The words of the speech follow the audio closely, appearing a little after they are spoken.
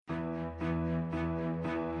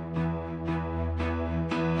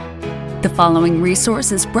The following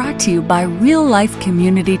resource is brought to you by Real Life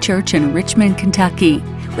Community Church in Richmond, Kentucky.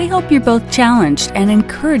 We hope you're both challenged and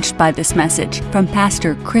encouraged by this message from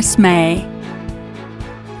Pastor Chris May.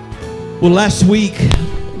 Well, last week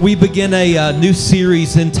we began a new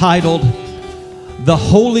series entitled The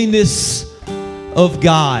Holiness of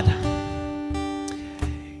God.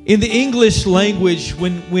 In the English language,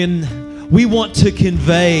 when we want to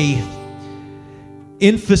convey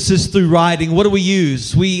emphasis through writing, what do we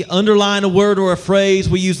use? We underline a word or a phrase.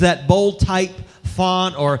 We use that bold type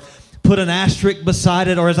font or put an asterisk beside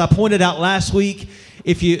it. Or as I pointed out last week,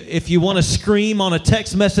 if you want to scream on a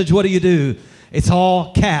text message, what do? It's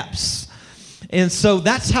all caps. And so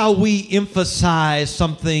that's how we emphasize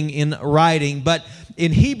something in writing. But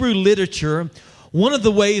in Hebrew literature, one of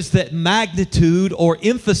the ways that magnitude or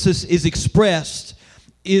emphasis is expressed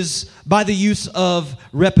is by the use of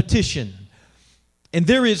repetition. And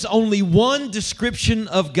there is only one description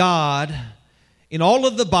of God in all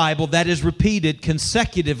of the Bible that is repeated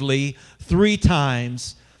consecutively 3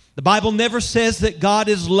 times. The Bible never says that God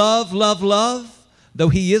is love, love, love, though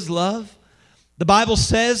He is love. The Bible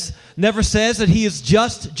never says that He is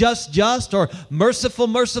just, or merciful,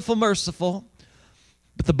 merciful, merciful.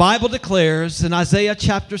 But the Bible declares in Isaiah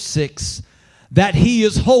chapter 6 that He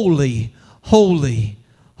is holy, holy,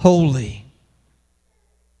 holy.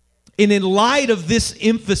 And in light of this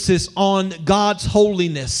emphasis on God's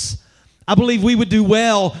holiness, I believe we would do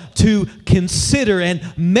well to consider and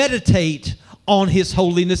meditate on His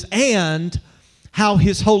holiness and how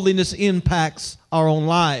His holiness impacts our own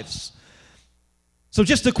lives. So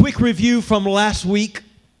just a quick review from last week.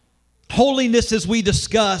 Holiness, as we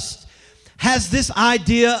discussed, has this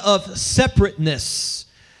idea of separateness.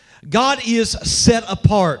 God is set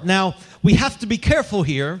apart. Now, we have to be careful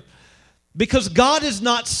here, because God is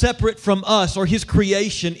not separate from us or His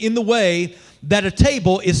creation in the way that a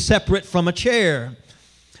table is separate from a chair.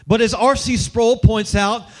 But as R.C. Sproul points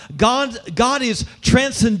out, God is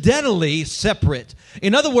transcendentally separate.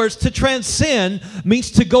 In other words, to transcend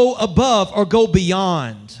means to go above or go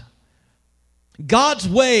beyond. God's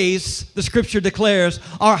ways, the Scripture declares,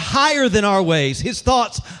 are higher than our ways. His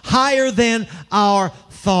thoughts higher than our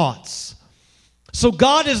thoughts. So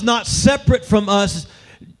God is not separate from us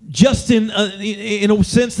just in a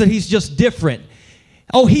sense that He's just different.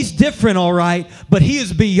 Oh, He's different, all right, but He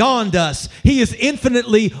is beyond us. He is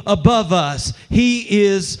infinitely above us. He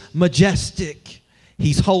is majestic.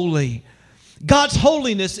 He's holy. God's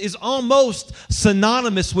holiness is almost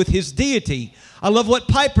synonymous with His deity. I love what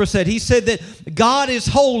Piper said. He said that God is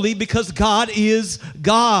holy because God is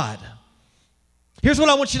God. Here's what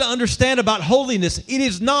I want you to understand about holiness.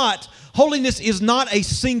 Holiness is not a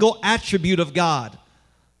single attribute of God,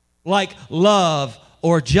 like love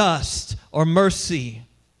or just or mercy.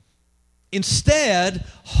 Instead,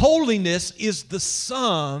 holiness is the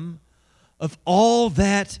sum of all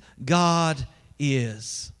that God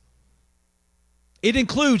is. It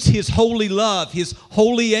includes His holy love, His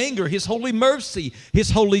holy anger, His holy mercy,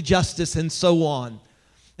 His holy justice, and so on.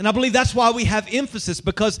 And I believe that's why we have emphasis,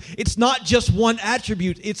 because it's not just one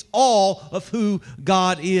attribute, it's all of who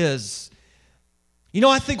God is. You know,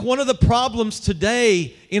 I think one of the problems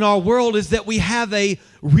today in our world is that we have a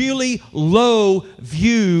really low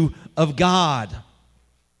view of God.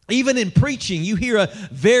 Even in preaching, you hear a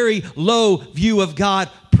very low view of God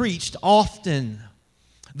preached often.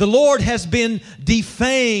 The Lord has been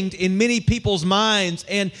defanged in many people's minds,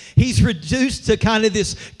 and He's reduced to kind of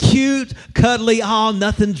this cute, cuddly,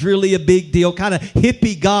 nothing's really a big deal, kind of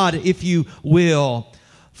hippie God, if you will.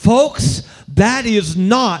 Folks, that is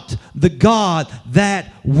not the God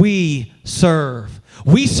that we serve.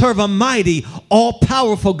 We serve a mighty,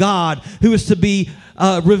 all-powerful God who is to be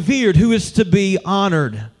revered, who is to be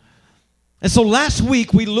honored. And so last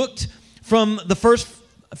week we looked from the first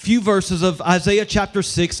few verses of Isaiah chapter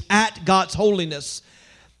 6 at God's holiness.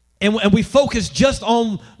 And we focused just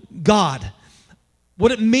on God,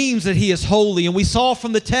 what it means that He is holy. And we saw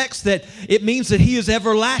from the text that it means that He is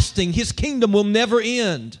everlasting. His kingdom will never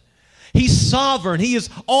end. He's sovereign. He is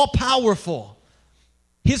all-powerful.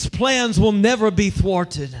 His plans will never be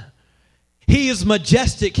thwarted. He is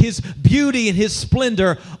majestic. His beauty and His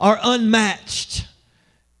splendor are unmatched.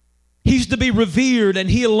 He's to be revered, and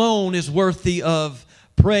He alone is worthy of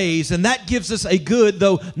praise. And that gives us a good,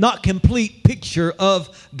 though not complete, picture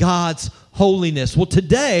of God's holiness. Well,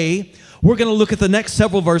 today we're going to look at the next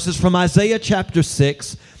several verses from Isaiah chapter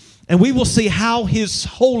 6, and we will see how His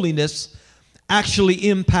holiness actually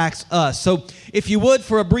impacts us. So if you would,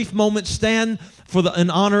 for a brief moment, stand in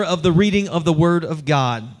honor of the reading of the Word of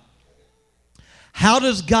God. How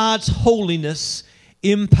does God's holiness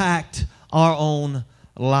impact our own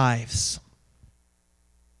lives.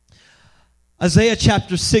 Isaiah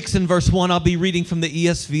chapter 6 and verse 1, I'll be reading from the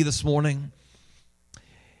ESV this morning.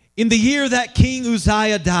 In the year that King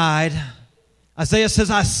Uzziah died, Isaiah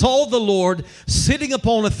says, I saw the Lord sitting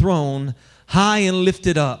upon a throne, high and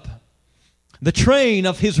lifted up. The train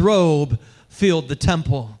of his robe filled the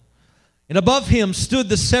temple. And above him stood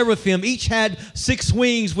the seraphim. Each had 6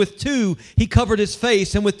 wings. With 2 he covered his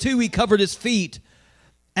face, and with 2 he covered his feet,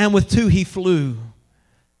 and with 2 he flew.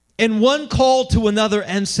 And one called to another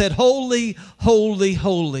and said, Holy, holy,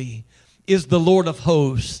 holy is the Lord of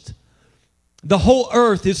hosts. The whole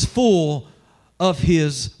earth is full of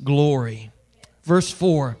his glory. Verse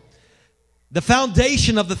 4. The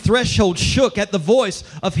foundation of the threshold shook at the voice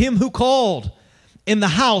of him who called, and the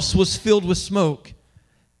house was filled with smoke.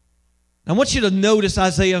 I want you to notice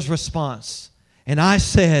Isaiah's response. And I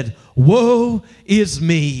said, Woe is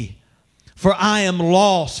me, for I am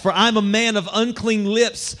lost, for I am a man of unclean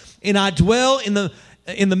lips, and I dwell in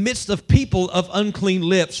the midst of people of unclean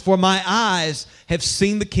lips. For my eyes have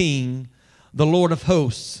seen the King, the Lord of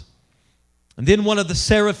hosts. And then one of the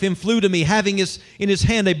seraphim flew to me, having in his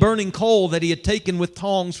hand a burning coal that he had taken with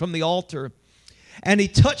tongs from the altar. And he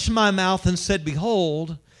touched my mouth and said,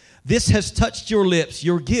 Behold, this has touched your lips.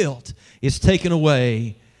 Your guilt is taken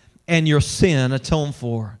away, and your sin atoned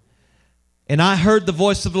for. And I heard the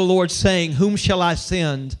voice of the Lord saying, Whom shall I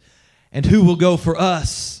send, and who will go for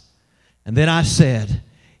us? And then I said,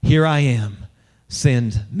 Here I am,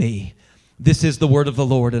 send me. This is the word of the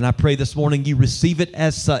Lord, and I pray this morning you receive it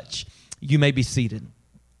as such. You may be seated.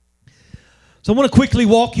 So I want to quickly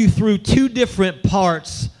walk you through 2 different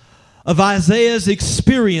parts of Isaiah's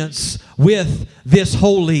experience with this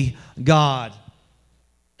holy God.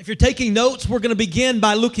 If you're taking notes, we're going to begin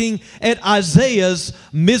by looking at Isaiah's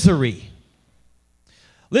misery.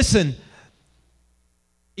 Listen,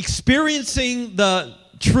 experiencing the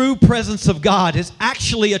true presence of God is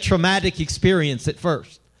actually a traumatic experience at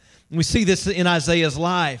first. And we see this in Isaiah's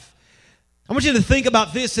life. I want you to think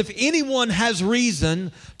about this. If anyone has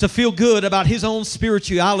reason to feel good about his own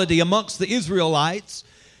spirituality amongst the Israelites,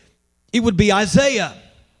 it would be Isaiah.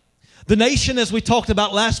 The nation, as we talked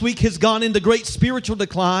about last week, has gone into great spiritual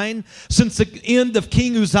decline since the end of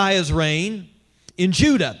King Uzziah's reign in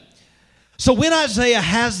Judah. So when Isaiah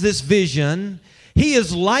has this vision, he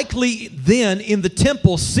is likely then in the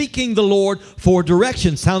temple seeking the Lord for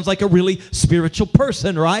direction. Sounds like a really spiritual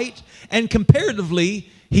person, right? And comparatively,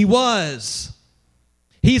 he was.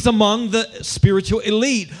 He's among the spiritual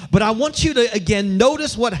elite. But I want you to, again,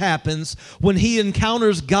 notice what happens when he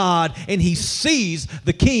encounters God and he sees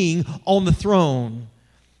the king on the throne.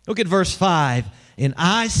 Look at verse 5. And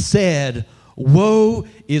I said, Woe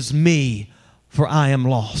is me, for I am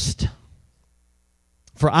lost.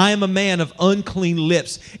 For I am a man of unclean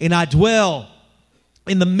lips, and I dwell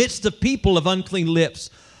in the midst of people of unclean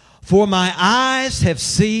lips. For my eyes have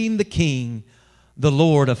seen the King, the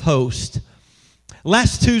Lord of hosts.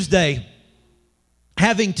 Last Tuesday,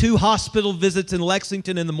 having 2 hospital visits in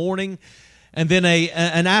Lexington in the morning and then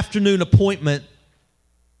an afternoon appointment,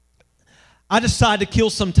 I decided to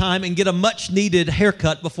kill some time and get a much-needed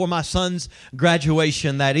haircut before my son's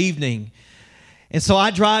graduation that evening. And so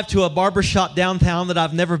I drive to a barbershop downtown that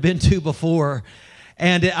I've never been to before.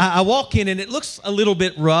 And I walk in, and it looks a little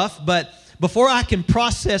bit rough, but before I can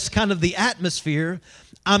process kind of the atmosphere,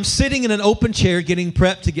 I'm sitting in an open chair getting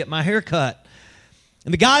prepped to get my hair cut.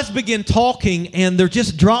 And the guys begin talking, and they're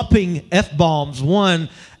just dropping F-bombs one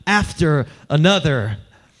after another.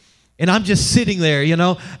 And I'm just sitting there, you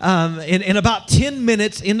know. And about 10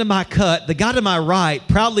 minutes into my cut, the guy to my right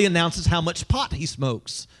proudly announces how much pot he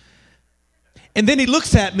smokes. And then he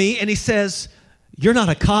looks at me and he says, You're not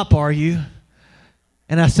a cop, are you?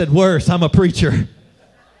 And I said, Worse, I'm a preacher.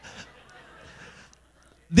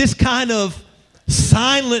 This kind of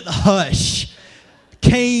silent hush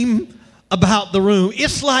came about the room.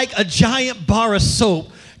 It's like a giant bar of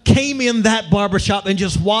soap came in that barbershop and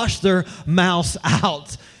just washed their mouths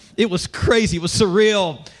out. It was crazy. It was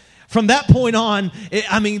surreal. From that point on,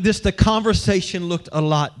 the conversation looked a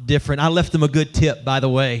lot different. I left them a good tip, by the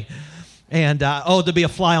way. And to be a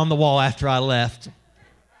fly on the wall after I left.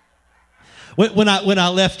 When I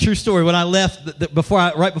left, true story. When I left,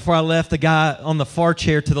 right before I left, the guy on the far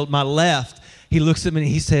chair to my left, he looks at me and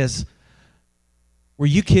he says, "Were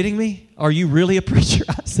you kidding me? Are you really a preacher?"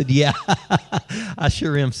 I said, "Yeah, I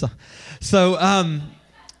sure am." So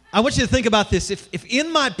I want you to think about this. If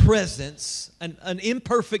in my presence, an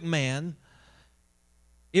imperfect man,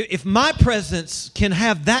 if my presence can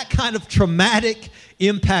have that kind of traumatic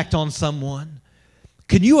impact on someone,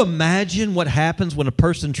 can you imagine what happens when a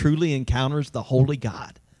person truly encounters the holy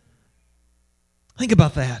God? Think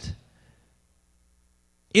about that.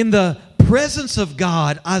 In the presence of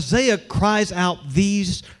God, Isaiah cries out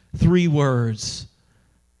these three words: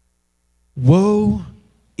 woe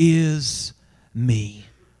is me.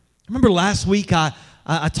 Remember last week I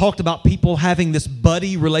talked about people having this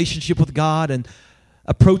buddy relationship with God and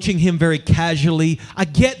approaching Him very casually. I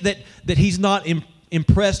get that He's not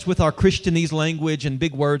impressed with our Christianese language and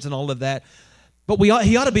big words and all of that, but He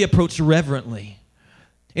ought to be approached reverently.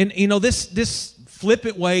 And you know, this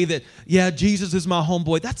flippant way that, yeah, Jesus is my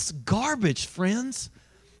homeboy, that's garbage, friends.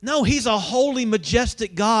 No, He's a holy,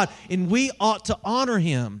 majestic God, and we ought to honor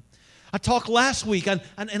Him. I talked last week, and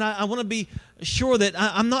I want to be sure that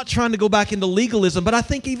I'm not trying to go back into legalism, but I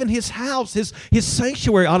think even His house, His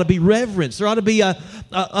sanctuary ought to be reverenced. There ought to be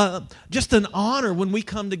just an honor when we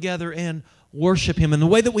come together and worship Him, and the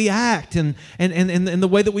way that we act and the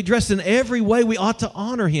way that we dress. In every way, we ought to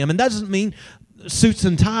honor Him. And that doesn't mean suits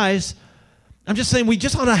and ties. I'm just saying we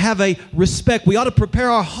just ought to have a respect. We ought to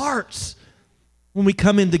prepare our hearts when we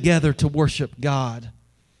come in together to worship God.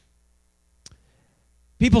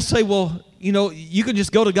 People say, well, you know, you can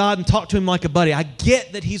just go to God and talk to Him like a buddy. I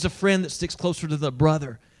get that He's a friend that sticks closer to the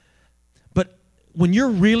brother. But when you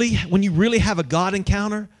really have a God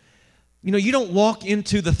encounter, you know, you don't walk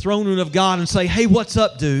into the throne room of God and say, hey, what's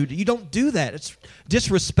up, dude? You don't do that. It's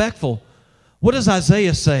disrespectful. What does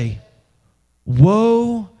Isaiah say?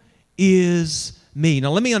 Woe is me.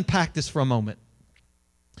 Now, let me unpack this for a moment.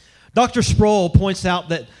 Dr. Sproul points out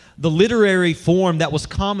that the literary form that was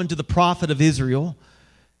common to the prophet of Israel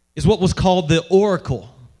is what was called the oracle.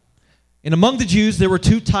 And among the Jews, there were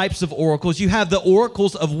two types of oracles. You have the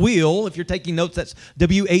oracles of will. If you're taking notes, that's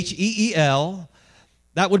W-H-E-E-L.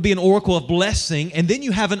 That would be an oracle of blessing. And then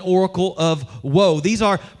you have an oracle of woe. These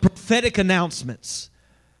are prophetic announcements.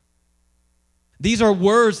 These are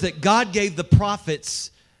words that God gave the prophets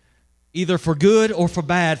either for good or for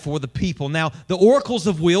bad for the people. Now, the oracles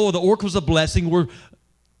of will or the oracles of blessing were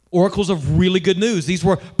oracles of really good news. These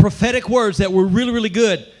were prophetic words that were really, really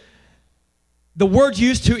good. The word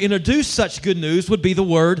used to introduce such good news would be the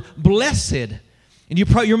word blessed. And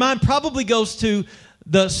your mind probably goes to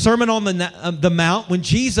the Sermon on the Mount when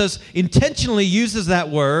Jesus intentionally uses that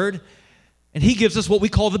word, and He gives us what we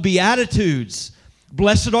call the Beatitudes.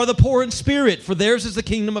 Blessed are the poor in spirit, for theirs is the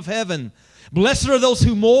kingdom of heaven. Blessed are those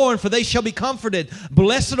who mourn, for they shall be comforted.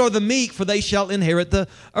 Blessed are the meek, for they shall inherit the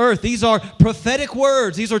earth. These are prophetic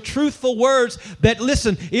words. These are truthful words that,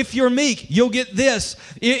 listen, if you're meek, you'll get this.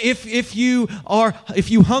 If you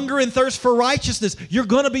hunger and thirst for righteousness, you're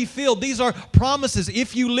going to be filled. These are promises.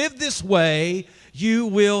 If you live this way, you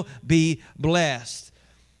will be blessed.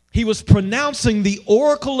 He was pronouncing the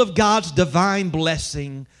oracle of God's divine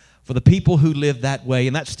blessing for the people who live that way,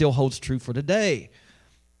 and that still holds true for today.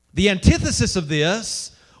 The antithesis of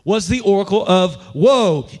this was the oracle of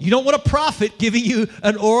woe. You don't want a prophet giving you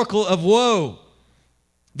an oracle of woe.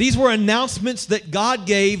 These were announcements that God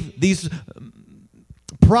gave these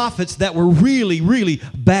prophets that were really, really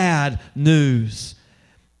bad news.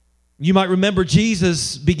 You might remember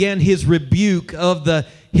Jesus began His rebuke of the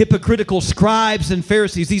hypocritical scribes and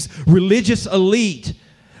Pharisees, these religious elite,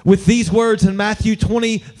 with these words in Matthew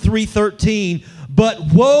 23:13.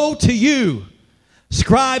 But woe to you,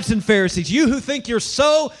 scribes and Pharisees, you who think you're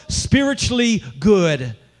so spiritually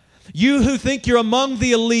good, you who think you're among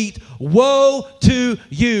the elite, woe to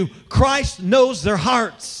you. Christ knows their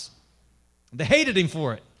hearts. They hated Him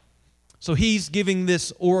for it. So He's giving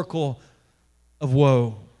this oracle of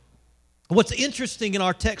woe. What's interesting in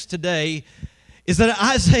our text today is that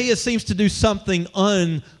Isaiah seems to do something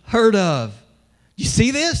unheard of. You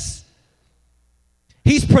see this?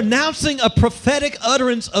 He's pronouncing a prophetic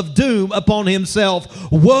utterance of doom upon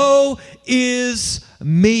himself. Woe is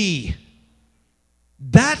me.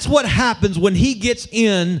 That's what happens when he gets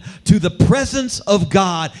into the presence of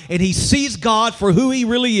God and he sees God for who He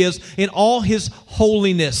really is in all His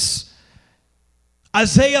holiness.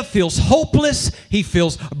 Isaiah feels hopeless, he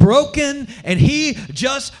feels broken, and he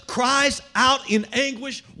just cries out in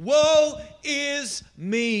anguish, woe is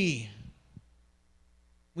me.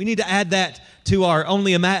 We need to add that to our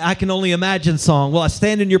I Can Only Imagine song. Will I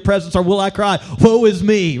stand in your presence or will I cry? Woe is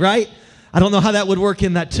me, right? I don't know how that would work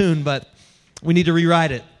in that tune, but we need to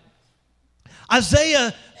rewrite it.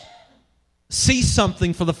 Isaiah sees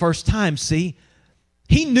something for the first time, see?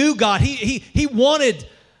 He knew God. He wanted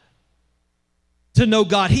to know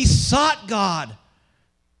God. He sought God.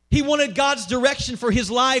 He wanted God's direction for his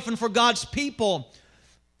life and for God's people.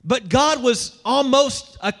 But God was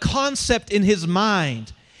almost a concept in his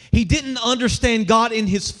mind. He didn't understand God in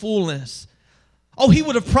His fullness. Oh, he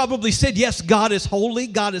would have probably said, yes, God is holy,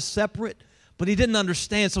 God is separate. but he didn't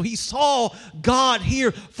understand. So he saw God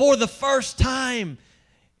here for the first time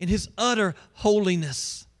in his utter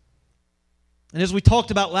holiness. And as we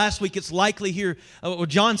talked about last week, it's likely here,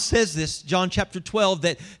 John says this, John chapter 12,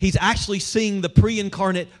 that he's actually seeing the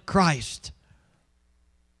pre-incarnate Christ.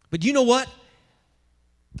 But you know what?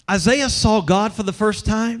 Isaiah saw God for the first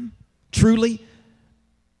time, truly.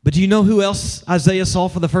 But do you know who else Isaiah saw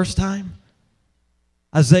for the first time?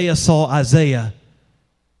 Isaiah saw Isaiah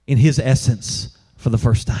in his essence for the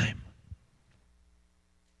first time.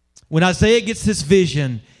 When Isaiah gets this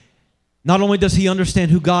vision, not only does he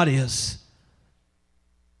understand who God is,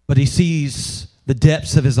 but he sees the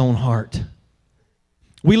depths of his own heart.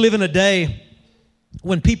 We live in a day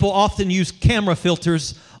when people often use camera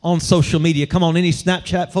filters on social media. Come on, any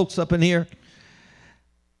Snapchat folks up in here?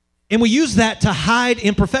 And we use that to hide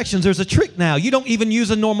imperfections. There's a trick now. You don't even use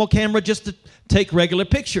a normal camera just to take regular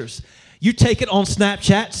pictures. You take it on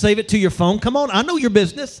Snapchat, save it to your phone. Come on, I know your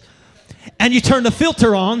business. And you turn the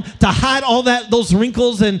filter on to hide all those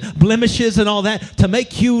wrinkles and blemishes and all that to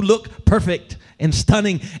make you look perfect and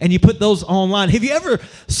stunning, and you put those online. Have you ever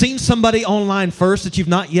seen somebody online first that you've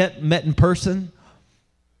not yet met in person?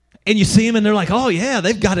 And you see them and they're like, oh yeah,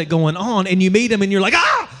 they've got it going on. And you meet them and you're like,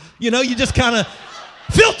 you just kind of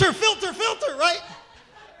filter, right?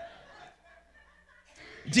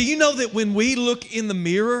 Do you know that when we look in the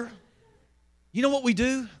mirror, you know what we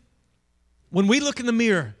do? When we look in the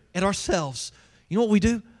mirror at ourselves, you know what we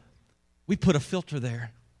do? We put a filter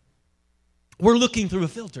there. We're looking through a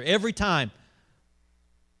filter every time.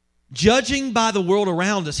 Judging by the world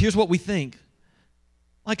around us, here's what we think.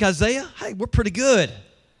 Like Isaiah, hey, we're pretty good.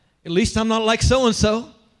 At least I'm not like so-and-so.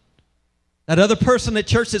 That other person at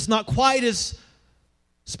church that's not quite as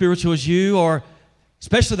spiritual as you, or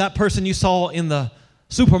especially that person you saw in the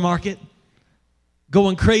supermarket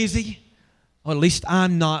going crazy. Or at least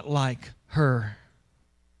I'm not like her.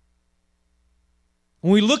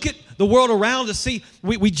 When we look at the world around us, see,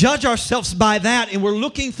 we judge ourselves by that, and we're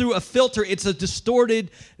looking through a filter. It's a distorted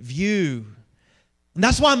view. And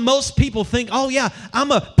that's why most people think, oh yeah, I'm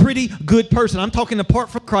a pretty good person. I'm talking apart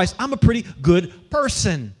from Christ. I'm a pretty good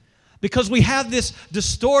person. Because we have this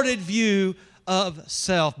distorted view of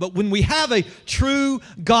self. But when we have a true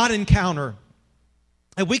God encounter,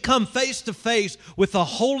 and we come face to face with a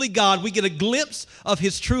holy God, we get a glimpse of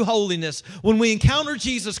His true holiness. When we encounter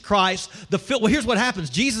Jesus Christ, here's what happens.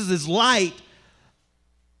 Jesus is light.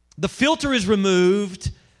 The filter is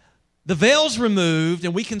removed. The veil's removed,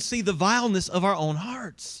 and we can see the vileness of our own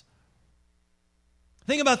hearts.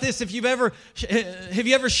 Think about this. Have you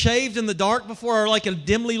ever shaved in the dark before, or like a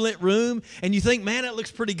dimly lit room, and you think, man, it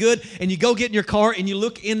looks pretty good, and you go get in your car and you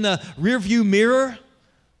look in the rearview mirror,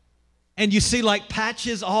 and you see like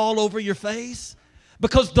patches all over your face?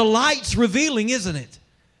 Because the light's revealing, isn't it?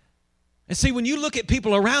 And see, when you look at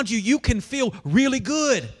people around you, you can feel really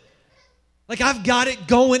good. Like, I've got it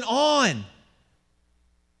going on.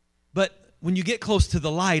 But when you get close to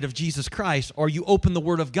the light of Jesus Christ, or you open the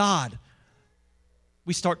Word of God,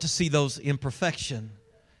 we start to see those imperfections.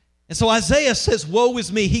 And so Isaiah says, woe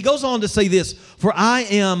is me. He goes on to say this, for I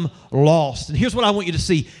am lost. And here's what I want you to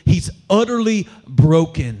see. He's utterly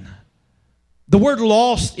broken. The word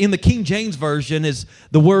lost in the King James Version is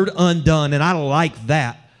the word undone, and I like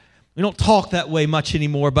that. We don't talk that way much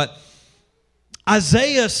anymore, but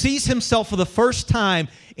Isaiah sees himself for the first time,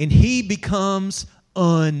 and he becomes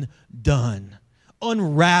undone,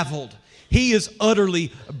 unraveled. He is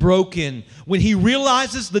utterly broken. When he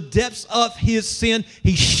realizes the depths of his sin,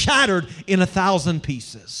 he's shattered in 1,000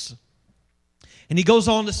 pieces. And he goes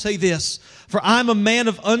on to say this, for I'm a man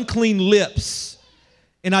of unclean lips,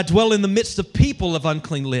 and I dwell in the midst of people of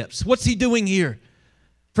unclean lips. What's he doing here?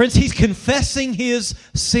 Friends, he's confessing his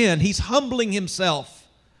sin. He's humbling himself.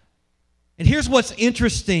 And here's what's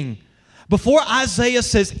interesting. Before Isaiah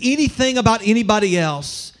says anything about anybody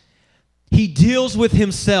else, he deals with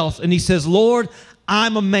himself and he says, Lord,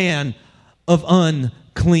 I'm a man of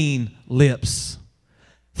unclean lips.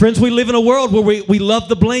 Friends, we live in a world where we love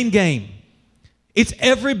the blame game. It's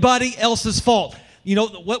everybody else's fault. You know,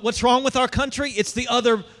 what's wrong with our country? It's the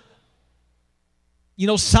other,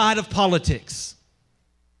 side of politics.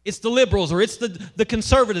 It's the liberals, or it's the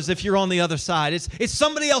conservatives if you're on the other side. It's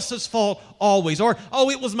somebody else's fault always. Or,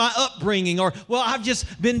 it was my upbringing. Or, I've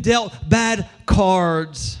just been dealt bad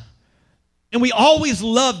cards. And we always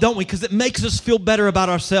love, don't we? Because it makes us feel better about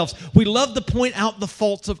ourselves. We love to point out the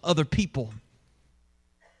faults of other people.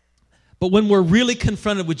 But when we're really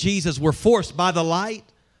confronted with Jesus, we're forced by the light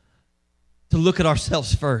to look at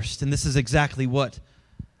ourselves first. And this is exactly what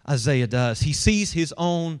Isaiah does. He sees his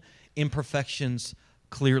own imperfections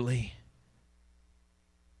clearly.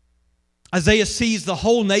 Isaiah sees the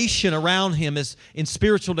whole nation around him as in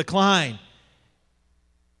spiritual decline.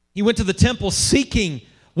 He went to the temple seeking,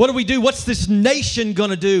 what do we do? What's this nation going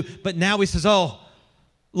to do? But now he says, oh,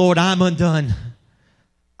 Lord, I'm undone.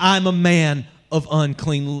 I'm a man of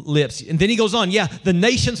unclean lips. And then he goes on, yeah, the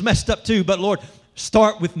nation's messed up too, but Lord,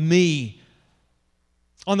 start with me.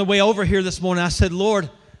 On the way over here this morning, I said, Lord,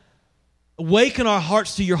 awaken our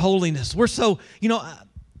hearts to your holiness. We're so,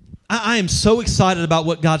 I am so excited about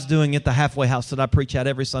what God's doing at the halfway house that I preach at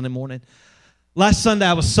every Sunday morning. Last Sunday,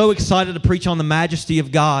 I was so excited to preach on the majesty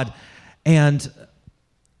of God. And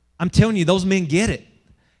I'm telling you, those men get it.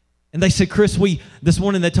 And they said, Chris, this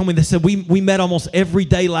morning they told me, they said, we met almost every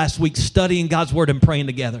day last week studying God's Word and praying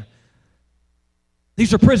together.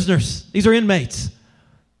 These are prisoners. These are inmates.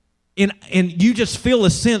 And you just feel a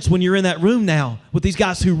sense when you're in that room now with these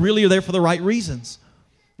guys who really are there for the right reasons.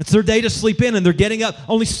 It's their day to sleep in, and they're getting up.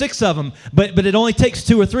 Only 6 of them, but it only takes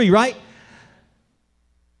 2 or 3, right?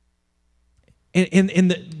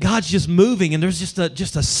 And God's just moving, and there's just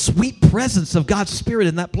a sweet presence of God's Spirit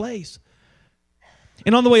in that place.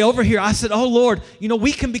 And on the way over here, I said, oh, Lord,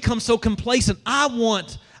 we can become so complacent. I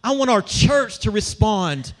want our church to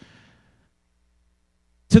respond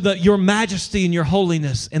to your majesty and your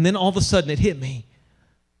holiness. And then all of a sudden it hit me.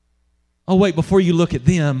 Oh, wait, before you look at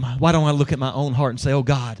them, why don't I look at my own heart and say, oh,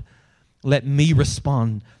 God, let me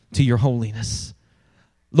respond to your holiness.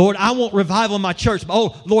 Lord, I want revival in my church.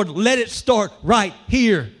 Oh, Lord, let it start right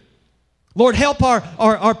here. Lord, help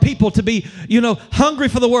our people to be, hungry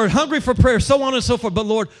for the word, hungry for prayer, so on and so forth. But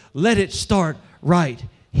Lord, let it start right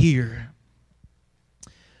here.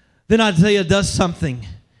 Then Isaiah does something.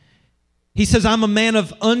 He says, I'm a man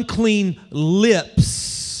of unclean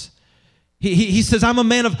lips. He says, I'm a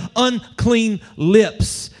man of unclean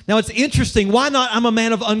lips. Now, it's interesting. Why not I'm a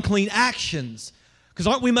man of unclean actions? Because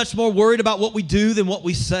aren't we much more worried about what we do than what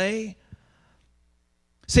we say?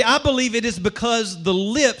 See, I believe it is because the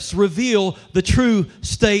lips reveal the true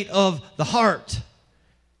state of the heart.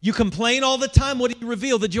 You complain all the time. What do you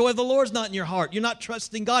reveal? The joy of the Lord is not in your heart. You're not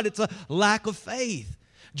trusting God. It's a lack of faith.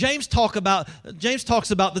 James talks about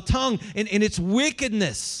the tongue and its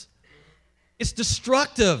wickedness. It's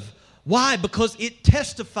destructive. Why? Because it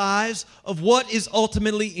testifies of what is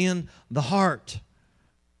ultimately in the heart.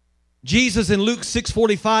 Jesus in Luke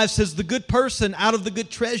 6:45 says, the good person out of the good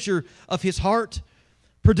treasure of his heart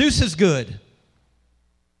produces good.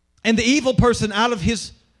 And the evil person out of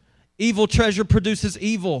his evil treasure produces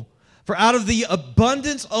evil. For out of the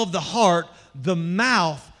abundance of the heart, the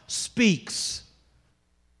mouth speaks.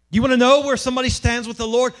 You want to know where somebody stands with the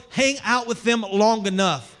Lord? Hang out with them long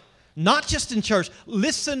enough. Not just in church.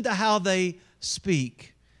 Listen to how they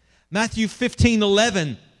speak. Matthew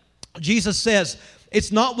 15:11, Jesus says,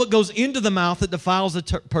 it's not what goes into the mouth that defiles a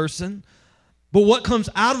person, but what comes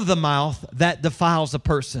out of the mouth that defiles a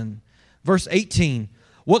person. Verse 18,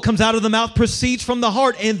 what comes out of the mouth proceeds from the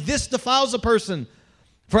heart, and this defiles a person.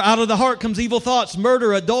 For out of the heart comes evil thoughts,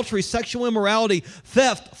 murder, adultery, sexual immorality,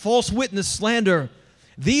 theft, false witness, slander.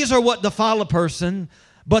 These are what defile a person,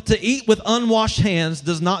 but to eat with unwashed hands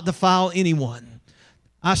does not defile anyone.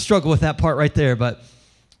 I struggle with that part right there, but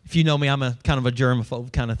if you know me, I'm a kind of a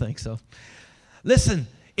germaphobe kind of thing. So, listen,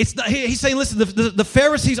 he's saying, listen, the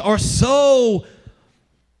Pharisees are so,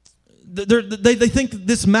 they think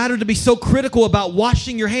this matter to be so critical about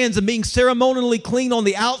washing your hands and being ceremonially clean on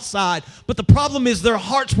the outside, but the problem is their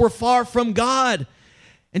hearts were far from God.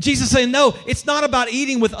 And Jesus is saying, no, it's not about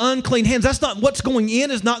eating with unclean hands. That's not what's going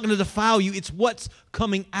in is not going to defile you. It's what's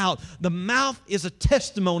coming out. The mouth is a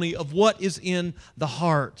testimony of what is in the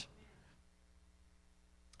heart.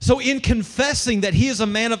 So in confessing that he is a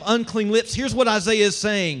man of unclean lips, here's what Isaiah is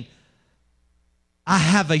saying. I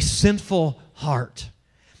have a sinful heart.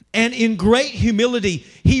 And in great humility,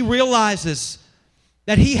 he realizes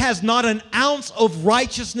that he has not an ounce of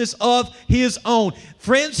righteousness of his own.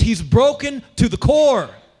 Friends, he's broken to the core.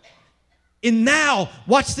 And now,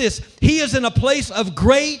 watch this, he is in a place of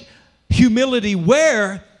great humility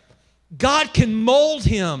where God can mold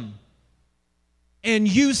him and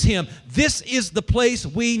use him. This is the place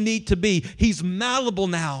we need to be. He's malleable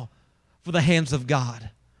now for the hands of God.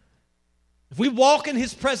 If we walk in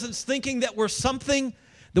his presence thinking that we're something,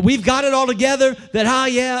 that we've got it all together,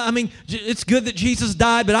 that, it's good that Jesus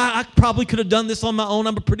died, but I probably could have done this on my own.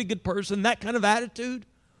 I'm a pretty good person. That kind of attitude.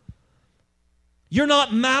 You're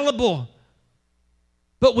not malleable.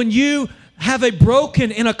 But when you have a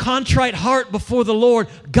broken and a contrite heart before the Lord,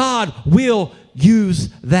 God will use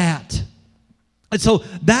that. And so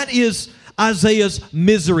that is Isaiah's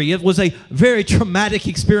misery. It was a very traumatic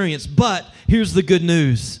experience. But here's the good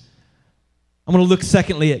news. I'm going to look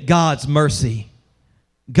secondly at God's mercy.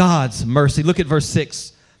 God's mercy. Look at verse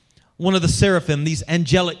 6. One of the seraphim, these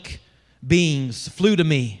angelic beings, flew to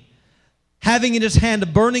me, having in his hand a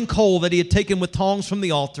burning coal that he had taken with tongs from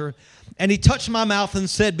the altar. And he touched my mouth and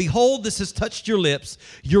said, Behold, this has touched your lips.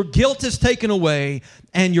 Your guilt is taken away,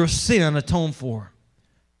 and your sin atoned for.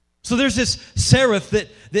 So there's this seraph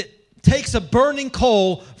that takes a burning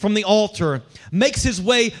coal from the altar, makes his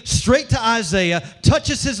way straight to Isaiah,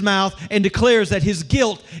 touches his mouth, and declares that his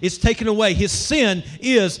guilt is taken away. His sin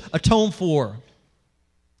is atoned for.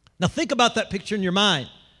 Now think about that picture in your mind.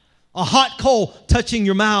 A hot coal touching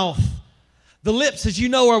your mouth. The lips, as you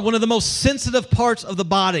know, are one of the most sensitive parts of the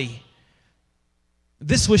body.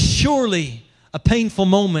 This was surely a painful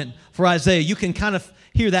moment for Isaiah. You can kind of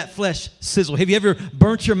hear that flesh sizzle. Have you ever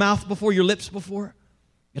burnt your mouth before, your lips before?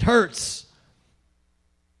 It hurts.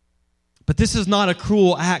 But this is not a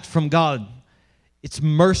cruel act from God. It's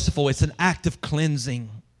merciful. It's an act of cleansing.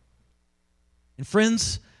 And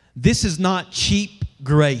friends, this is not cheap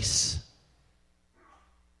grace.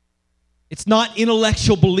 It's not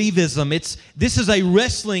intellectual believism. This is a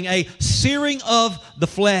wrestling, a searing of the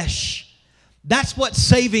flesh. That's what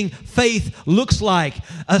saving faith looks like.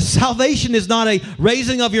 Salvation is not a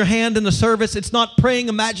raising of your hand in the service. It's not praying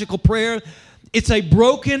a magical prayer. It's a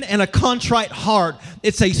broken and a contrite heart.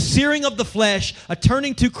 It's a searing of the flesh, a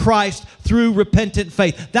turning to Christ through repentant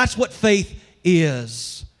faith. That's what faith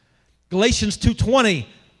is. Galatians 2:20,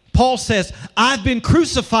 Paul says, I've been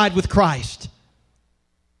crucified with Christ.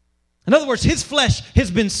 In other words, his flesh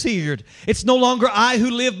has been seared. It's no longer I who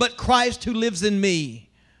live, but Christ who lives in me.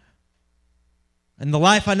 And the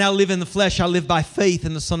life I now live in the flesh, I live by faith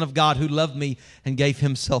in the Son of God who loved me and gave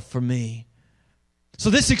himself for me. So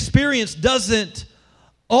this experience doesn't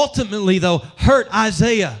ultimately, though, hurt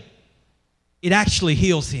Isaiah. It actually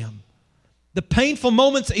heals him. The painful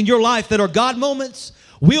moments in your life that are God moments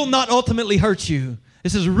will not ultimately hurt you.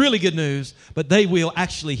 This is really good news, but they will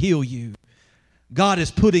actually heal you. God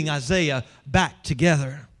is putting Isaiah back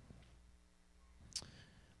together.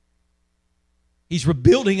 He's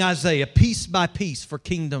rebuilding Isaiah piece by piece for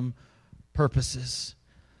kingdom purposes.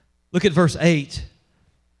 Look at verse 8.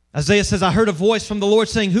 Isaiah says, I heard a voice from the Lord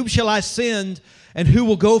saying, Whom shall I send, and who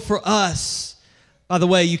will go for us? By the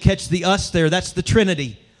way, you catch the us there. That's the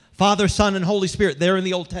Trinity. Father, Son, and Holy Spirit. There in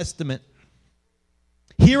the Old Testament.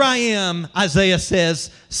 Here I am, Isaiah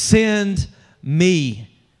says, send me.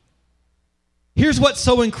 Here's what's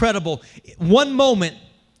so incredible. In one moment,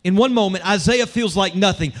 Isaiah feels like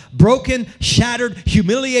nothing. Broken, shattered,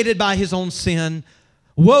 humiliated by his own sin.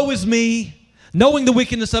 Woe is me, knowing the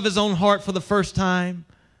wickedness of his own heart for the first time.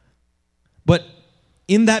 But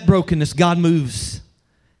in that brokenness, God moves.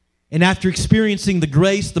 And after experiencing the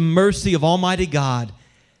grace, the mercy of Almighty God,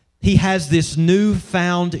 he has this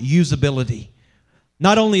newfound usability.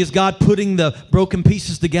 Not only is God putting the broken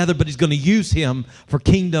pieces together, but he's going to use him for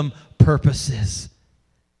kingdom purposes.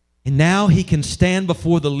 And now he can stand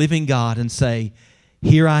before the living God and say,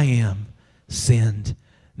 Here I am, send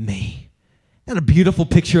me. Isn't that a beautiful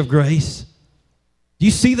picture of grace? Do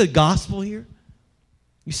you see the gospel here?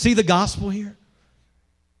 You see the gospel here?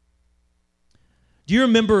 Do you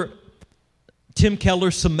remember Tim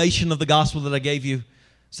Keller's summation of the gospel that I gave you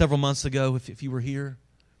several months ago, if you were here?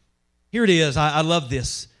 Here it is. I love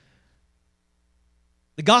this.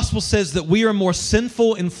 The gospel says that we are more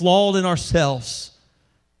sinful and flawed in ourselves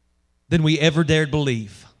than we ever dared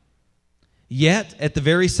believe. Yet, at the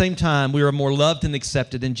very same time, we are more loved and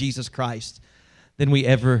accepted in Jesus Christ than we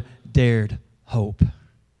ever dared hope.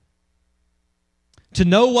 To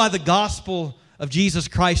know why the gospel of Jesus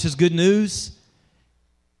Christ is good news,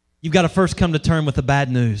 you've got to first come to terms with the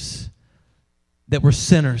bad news. That we're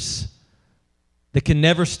sinners that can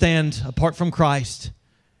never stand apart from Christ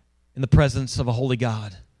in the presence of a holy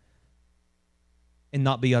God and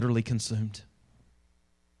not be utterly consumed.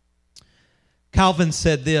 Calvin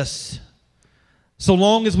said this, so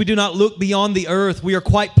long as we do not look beyond the earth, we are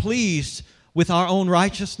quite pleased with our own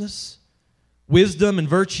righteousness, wisdom, and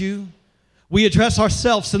virtue. We address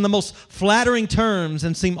ourselves in the most flattering terms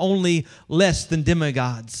and seem only less than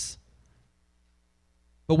demigods.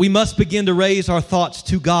 But we must begin to raise our thoughts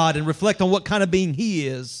to God and reflect on what kind of being He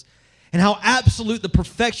is and how absolute the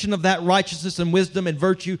perfection of that righteousness and wisdom and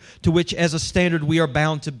virtue to which as a standard we are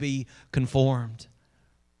bound to be conformed.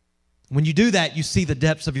 When you do that, you see the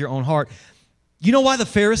depths of your own heart. You know why the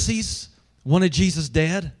Pharisees wanted Jesus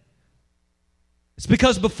dead? It's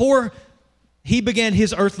because before He began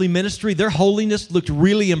His earthly ministry, their holiness looked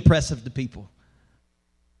really impressive to people.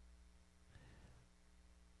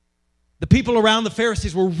 The people around the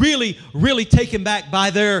Pharisees were really, really taken back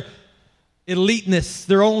by their eliteness,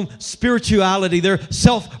 their own spirituality, their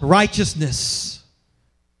self-righteousness.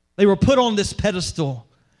 They were put on this pedestal.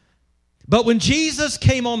 But when Jesus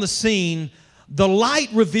came on the scene, the light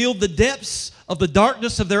revealed the depths of the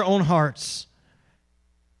darkness of their own hearts.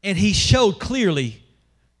 And he showed clearly,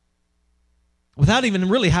 without even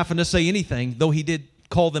really having to say anything, though he did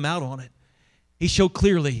call them out on it, he showed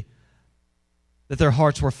clearly that their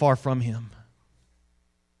hearts were far from him,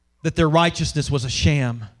 that their righteousness was a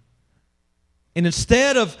sham. And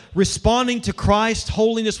instead of responding to Christ's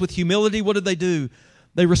holiness with humility, what did they do?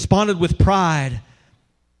 They responded with pride,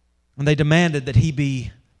 and they demanded that he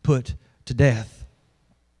be put to death.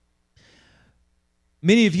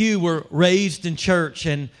 Many of you were raised in church,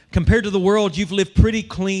 and compared to the world, you've lived pretty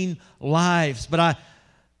clean lives. But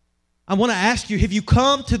I want to ask you, have you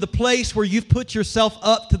come to the place where you've put yourself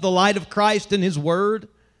up to the light of Christ and His Word?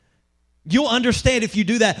 You'll understand if you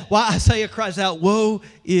do that why Isaiah cries out, "Woe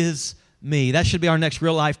is me." That should be our next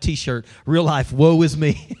Real Life t-shirt. Real life, woe is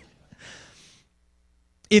me.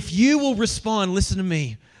 If you will respond, listen to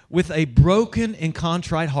me, with a broken and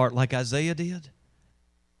contrite heart like Isaiah did,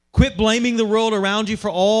 quit blaming the world around you for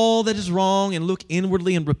all that is wrong and look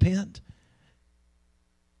inwardly and repent,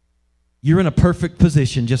 you're in a perfect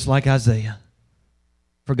position, just like Isaiah,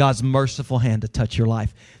 for God's merciful hand to touch your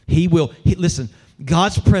life. Listen,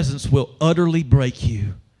 God's presence will utterly break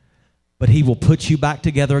you, but He will put you back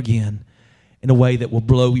together again in a way that will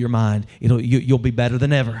blow your mind. You'll be better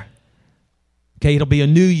than ever. Okay, it'll be a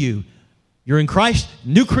new you. You're in Christ,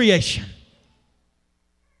 new creation.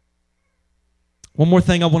 One more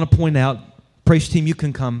thing I want to point out. Praise team, you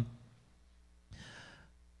can come.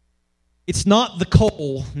 It's not the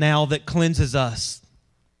coal now that cleanses us.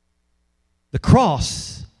 The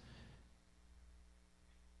cross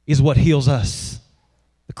is what heals us.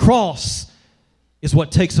 The cross is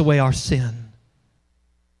what takes away our sin.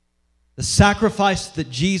 The sacrifice that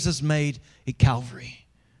Jesus made at Calvary.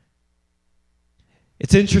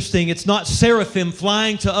 It's interesting, it's not seraphim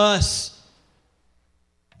flying to us.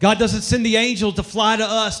 God doesn't send the angel to fly to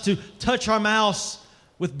us to touch our mouths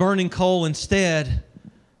with burning coal. Instead,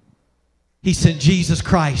 He sent Jesus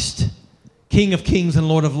Christ, King of kings and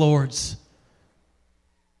Lord of lords,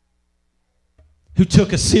 who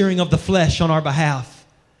took a searing of the flesh on our behalf.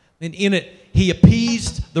 And in it, He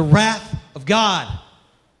appeased the wrath of God.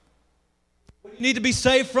 What do you need to be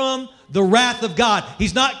saved from? The wrath of God.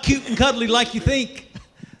 He's not cute and cuddly like you think.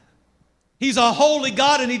 He's a holy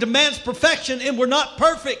God and He demands perfection, and we're not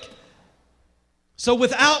perfect. So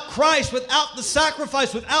without Christ, without the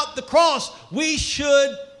sacrifice, without the cross, we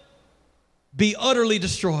should be utterly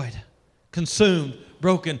destroyed, consumed,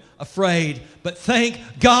 broken, afraid. But thank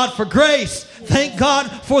God for grace. Thank God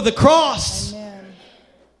for the cross. Amen.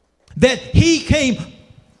 That He came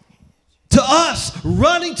to us,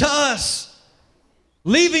 running to us,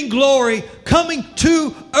 leaving glory, coming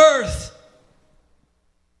to earth.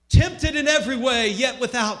 Tempted in every way, yet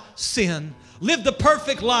without sin. Lived a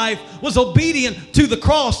perfect life, was obedient to the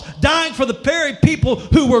cross, dying for the very people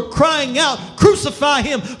who were crying out, "Crucify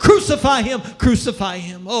Him, crucify Him, crucify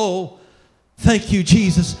Him." Oh, thank you,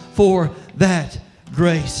 Jesus, for that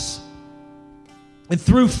grace. And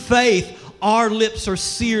through faith, our lips are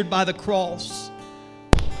seared by the cross.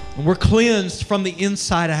 And we're cleansed from the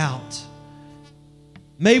inside out.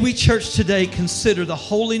 May we, church, today consider the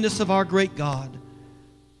holiness of our great God.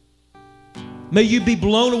 May you be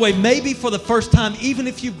blown away, maybe for the first time, even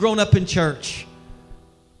if you've grown up in church.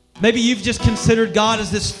 Maybe you've just considered God as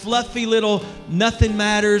this fluffy little nothing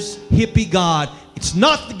matters hippie God. It's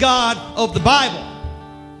not the God of the Bible.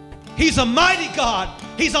 He's a mighty God.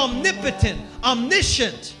 He's omnipotent,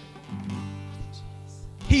 omniscient.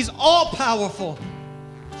 He's all-powerful.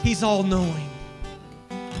 He's all-knowing.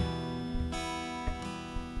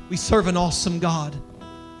 We serve an awesome God.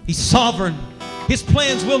 He's sovereign. His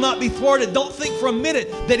plans will not be thwarted. Don't think for a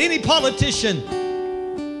minute that any politician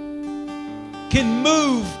can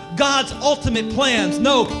move God's ultimate plans.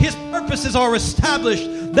 No, His purposes are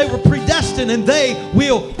established. They were predestined and they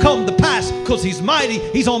will come to pass because He's mighty.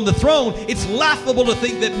 He's on the throne. It's laughable to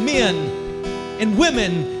think that men and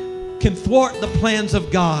women can thwart the plans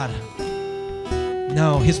of God.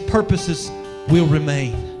 No, His purposes will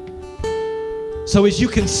remain. So as you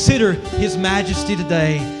consider His majesty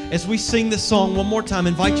today, as we sing this song one more time, I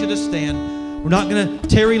invite you to stand. We're not going to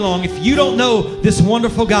tarry long. If you don't know this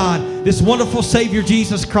wonderful God, this wonderful Savior,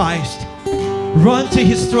 Jesus Christ, run to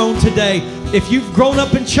His throne today. If you've grown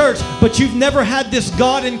up in church, but you've never had this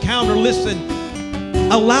God encounter, listen,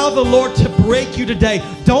 allow the Lord to break you today.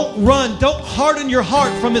 Don't run. Don't harden your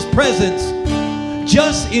heart from His presence.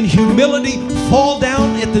 Just in humility, fall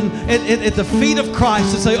down at the feet of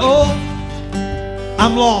Christ and say, "Oh,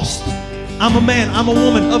 I'm lost. I'm a man. I'm a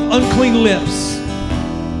woman of unclean lips.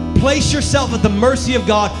 place yourself at the mercy of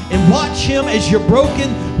God and watch Him as you're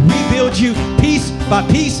broken rebuild you piece by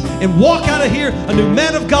piece and walk out of here a new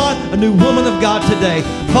man of God, a new woman of God today.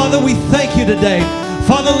 Father, we thank you today.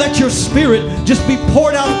 Father, let your Spirit just be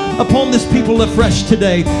poured out upon this people afresh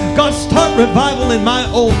today. God, start revival in my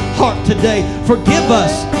old heart today. Forgive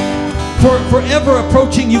us for ever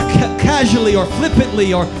approaching you casually or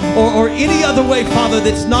flippantly or any other way, Father,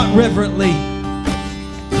 that's not reverently.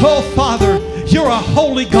 Oh, Father, you're a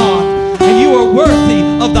holy God, and you are worthy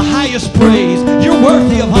of the highest praise. You're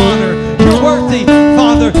worthy of honor. You're worthy,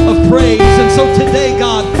 Father, of praise. And so today,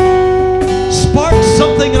 God, spark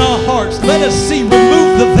something in our hearts. Let us see,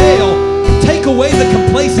 remove the veil, take away the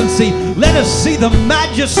complacency. Let us see the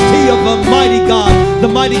majesty of a mighty God, the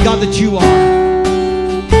mighty God that you are.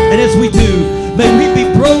 And as we do, may we be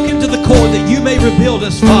broken to the core that you may rebuild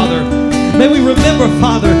us, Father. May we remember,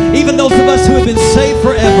 Father, even those of us who have been saved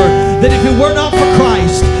forever, that if it were not for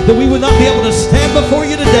Christ, that we would not be able to stand before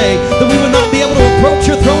you today, that we would not be able to approach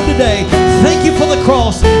your throne today. Thank you for the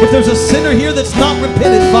cross. If there's a sinner here that's not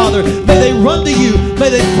repented, Father, may they run to you. May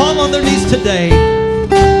they fall on their knees today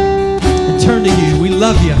and turn to you. We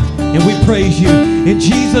love you and we praise you. In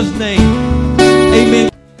Jesus' name, amen.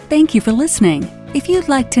 Thank you for listening. If you'd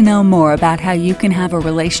like to know more about how you can have a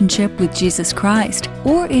relationship with Jesus Christ,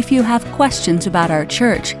 or if you have questions about our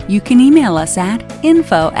church, you can email us at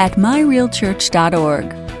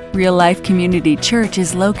info@myrealchurch.org. Real Life Community Church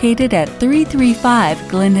is located at 335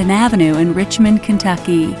 Glendon Avenue in Richmond,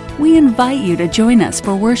 Kentucky. We invite you to join us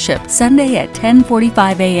for worship Sunday at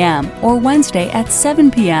 10:45 a.m. or Wednesday at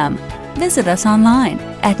 7 p.m. Visit us online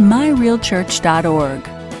at myrealchurch.org.